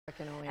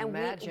can only and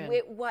imagine.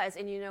 it was,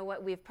 and you know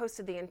what? We've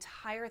posted the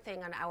entire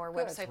thing on our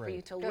website for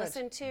you to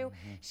listen to.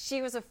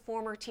 She was a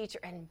former teacher,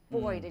 and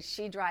boy, did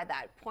she drive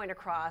that point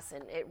across,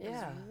 and it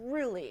was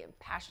really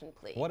impassioned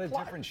plea. What a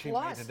difference she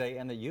made today,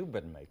 and that you've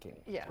been making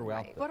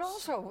throughout this. But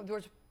also, there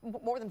was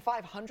more than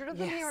 500 of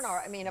them here in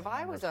our. I mean, if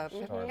I was a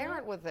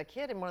parent with a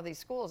kid in one of these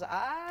schools,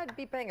 I'd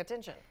be paying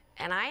attention.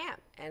 And I am,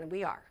 and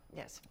we are.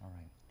 Yes. All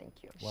right.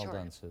 Thank you. Well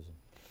done, Susan.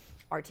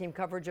 Our team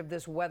coverage of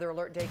this Weather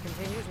Alert Day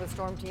continues with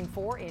Storm Team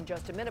 4 in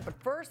just a minute. But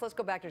first, let's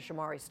go back to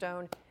Shamari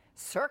Stone,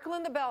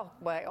 circling the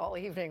Beltway all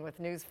evening with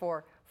News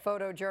 4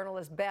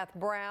 photojournalist Beth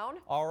Brown.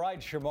 All right,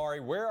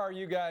 Shamari, where are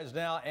you guys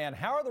now, and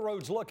how are the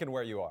roads looking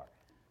where you are?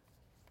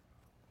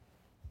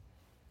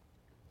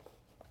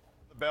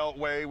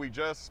 Beltway. We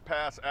just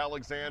passed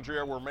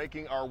Alexandria. We're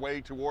making our way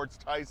towards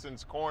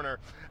Tyson's Corner,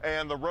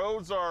 and the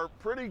roads are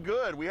pretty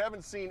good. We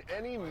haven't seen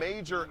any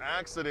major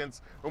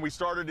accidents when we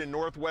started in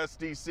Northwest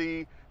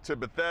DC to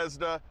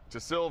Bethesda, to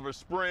Silver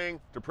Spring,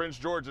 to Prince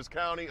George's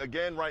County.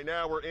 Again, right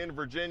now we're in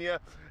Virginia.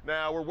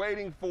 Now we're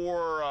waiting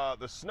for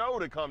the snow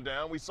to come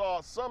down. We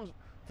saw some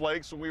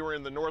flakes when we were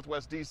in the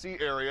Northwest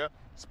DC area.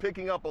 It's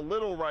picking up a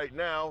little right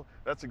now.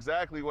 That's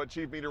exactly what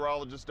Chief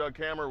Meteorologist Doug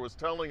Hammer was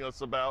telling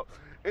us about.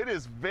 It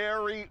is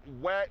very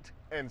wet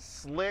and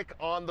slick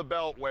on the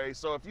Beltway,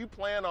 so if you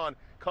plan on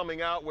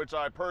coming out, which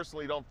I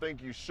personally don't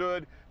think you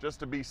should, just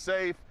to be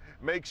safe,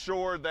 make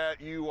sure that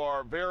you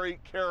are very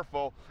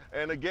careful.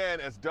 And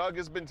again, as Doug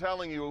has been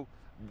telling you,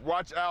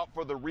 watch out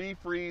for the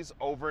refreeze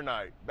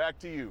overnight. Back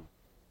to you.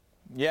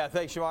 Yeah,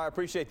 thanks, Shamari. I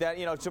appreciate that.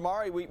 You know,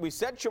 Shamari, we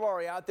sent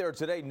Shamari out there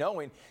today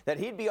knowing that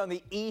he'd be on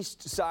the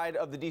east side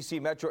of the D.C.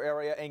 metro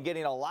area and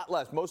getting a lot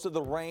less. Most of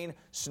the rain,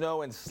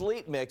 snow, and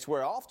sleet mix.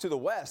 We're off to the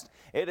west.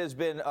 It has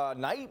been a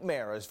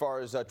nightmare as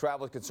far as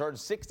travel is concerned.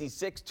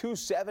 66,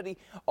 270,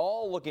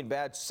 all looking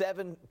bad.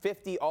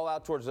 750 all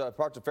out towards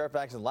parts of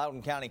Fairfax and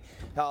Loudoun County.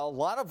 A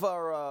lot of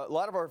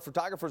our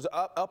photographers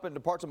up into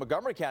parts of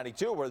Montgomery County,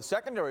 too, where the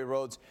secondary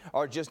roads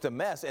are just a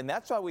mess. And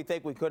that's why we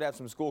think we could have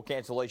some school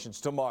cancellations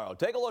tomorrow.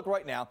 Take a look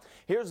right now.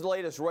 Here's the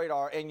latest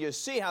radar, and you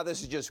see how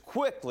this is just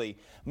quickly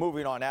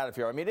moving on out of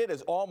here. I mean, it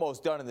is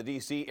almost done in the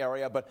D.C.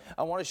 area, but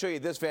I want to show you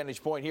this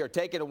vantage point here,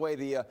 taking away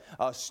the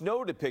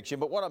snow depiction.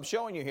 But what I'm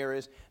showing you here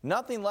is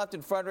nothing left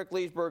in Frederick,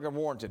 Leesburg, and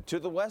Warrenton. To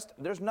the west,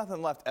 there's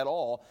nothing left at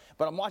all.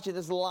 But I'm watching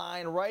this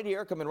line right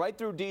here, coming right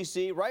through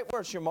D.C., right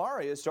where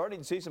Shamari is, starting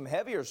to see some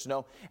heavier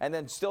snow, and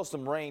then still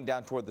some rain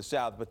down toward the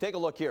south. But take a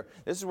look here.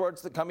 This is where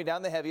it's coming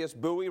down the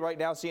heaviest. Bowie right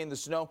now seeing the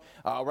snow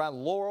around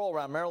Laurel,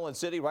 around Maryland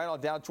City, right on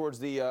down towards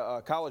the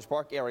College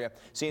Park area,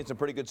 seeing some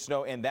pretty good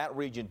snow in that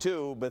region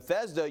too.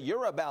 Bethesda,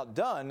 you're about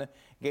done.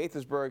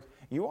 Gaithersburg,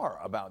 you are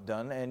about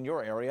done in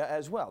your area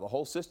as well. The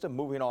whole system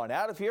moving on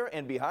out of here,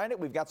 and behind it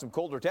we've got some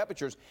colder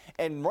temperatures.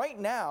 And right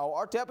now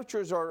our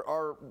temperatures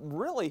are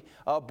really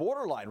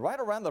borderline, right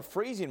around the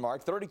freezing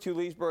mark. 32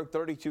 Leesburg,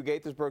 32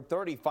 Gaithersburg,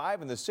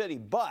 35 in the city.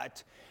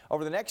 But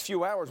over the next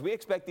few hours we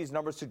expect these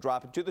numbers to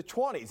drop into the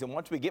 20s. And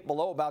once we get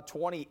below about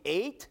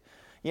 28,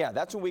 yeah,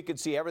 that's when we could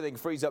see everything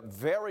freeze up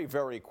very,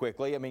 very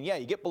quickly. I mean, yeah,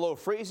 you get below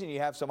freezing,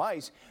 you have some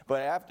ice,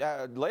 but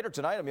later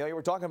tonight, Amelia,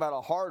 we're talking about a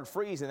hard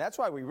freeze, and that's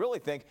why we really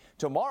think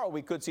tomorrow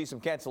we could see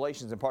some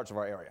cancellations in parts of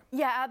our area.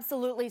 Yeah,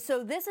 absolutely.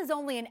 So this is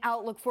only an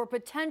outlook for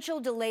potential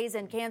delays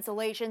and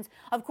cancellations.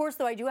 Of course,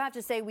 though, I do have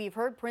to say we've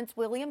heard Prince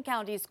William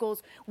County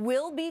schools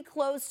will be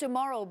closed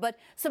tomorrow, but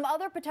some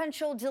other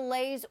potential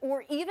delays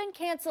or even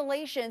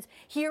cancellations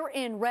here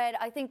in red.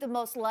 I think the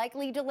most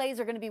likely delays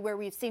are going to be where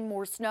we've seen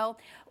more snow,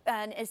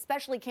 and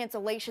especially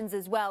cancellations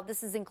as well.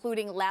 This is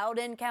including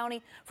Loudoun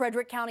County,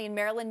 Frederick County in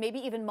Maryland, maybe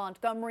even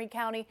Montgomery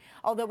County,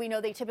 although we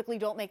know they typically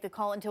don't make the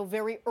call until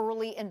very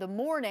early in the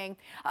morning.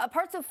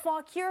 Parts of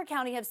Fauquier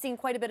County have seen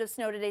quite a bit of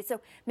snow today,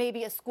 so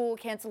maybe a school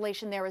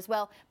cancellation there as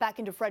well, back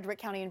into Frederick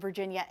County in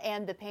Virginia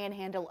and the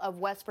panhandle of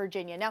West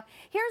Virginia. Now,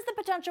 here's the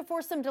potential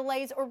for some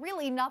delays or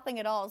really nothing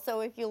at all.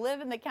 So if you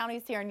live in the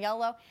counties here in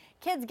yellow,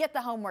 kids, get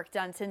the homework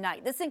done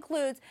tonight. This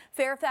includes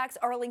Fairfax,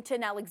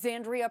 Arlington,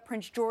 Alexandria,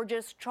 Prince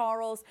George's,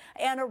 Charles,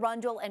 Anne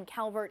Arundel, and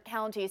Calvert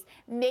counties.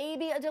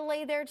 Maybe a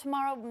delay there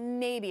tomorrow.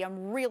 Maybe.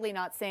 I'm really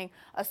not seeing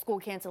a school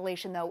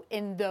cancellation, though,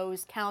 in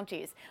those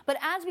counties. But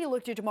as we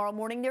look to tomorrow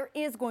morning, there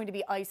is going to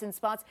be ice in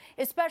spots,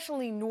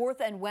 especially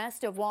north and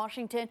west of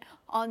Washington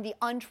on the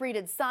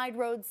untreated side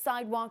roads,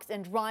 sidewalks,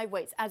 and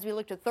driveways. As we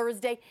look to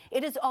Thursday,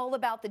 it is all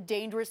about the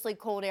dangerously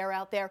cold air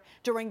out there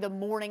during the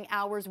morning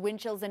hours. Wind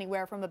chills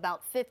anywhere from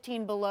about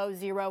 15 below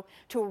zero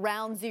to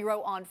around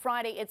zero on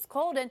Friday. It's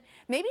cold and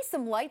maybe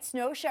some light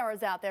snow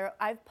showers out there.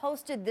 I've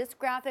posted this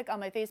graphic on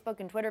my Facebook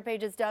and Twitter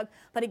pages, Doug,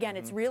 but again,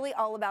 it's really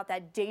all about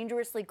that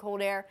dangerously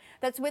cold air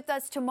that's with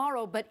us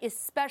tomorrow, but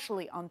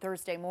especially on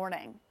Thursday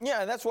morning.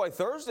 Yeah, and that's why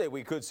Thursday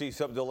we could see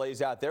some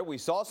delays out there. We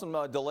saw some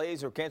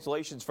delays or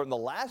cancellations from the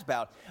last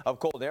bout of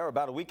cold air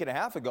about a week and a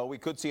half ago. We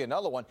could see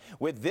another one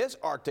with this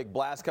Arctic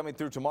blast coming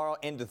through tomorrow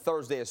into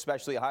Thursday,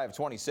 especially a high of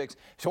 26,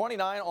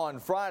 29 on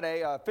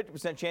Friday,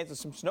 50% chance of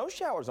some snow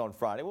showers on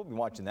Friday. We'll be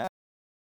watching that.